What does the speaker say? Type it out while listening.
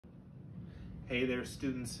Hey there,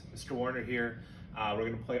 students. Mr. Warner here. We're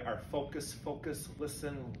going to play our Focus, Focus,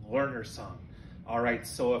 Listen, Learner song. All right,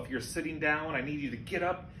 so if you're sitting down, I need you to get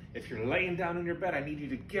up. If you're laying down in your bed, I need you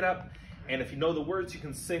to get up. And if you know the words, you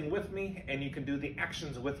can sing with me, and you can do the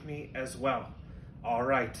actions with me as well. All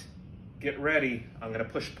right, get ready. I'm going to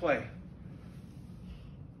push play.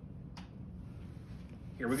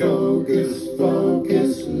 Here we go. Focus,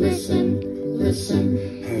 focus, listen, listen.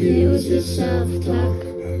 Use your self-talk.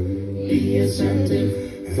 Be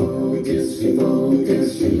assertive. Focus,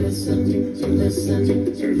 focus, listen, listen.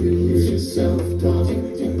 Use your self-talk.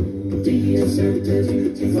 Be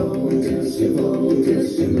assertive. Focus,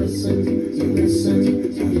 focus, listen, listen.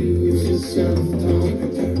 Use your self-talk.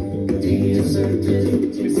 Be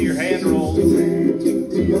assertive. You see your hand rolls.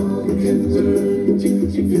 We all can learn.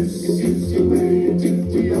 This is the way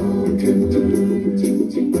we all can learn.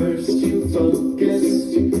 First you focus,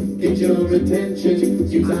 get your attention,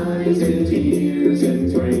 use eyes and ears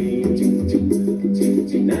and brain.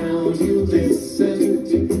 Now you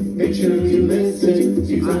listen, make sure you listen,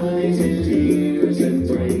 use eyes and ears and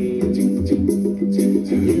brain.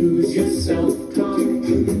 Use your self-talk,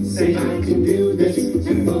 say I can do this,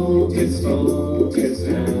 and focus, focus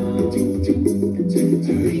now.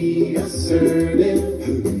 Be assertive,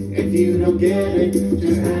 if you don't get it,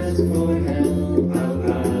 just ask for help out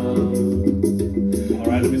loud. All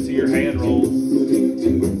right, let me see your hand rolls.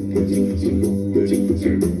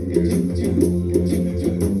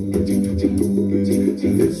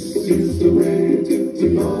 This is the way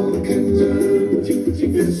we all can learn.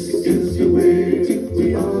 This is the way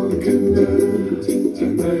we all can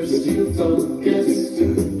learn. First you focus,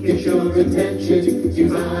 get your attention,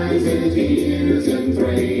 use eyes and ears and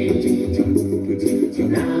brain.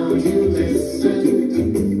 Now you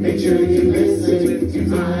listen, make sure you listen,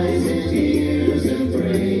 use eyes and ears and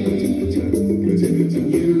brain.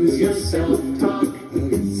 Use your self-talk,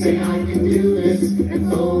 say I can do this,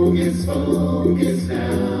 and focus, focus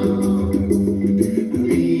now.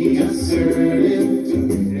 Be assertive,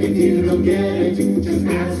 if you don't get it, just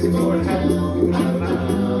ask for help out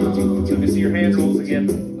loud. Let me see your hand rolls again.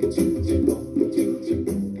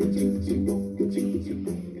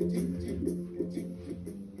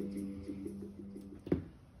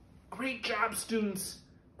 Great job, students.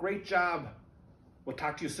 Great job. We'll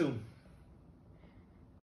talk to you soon.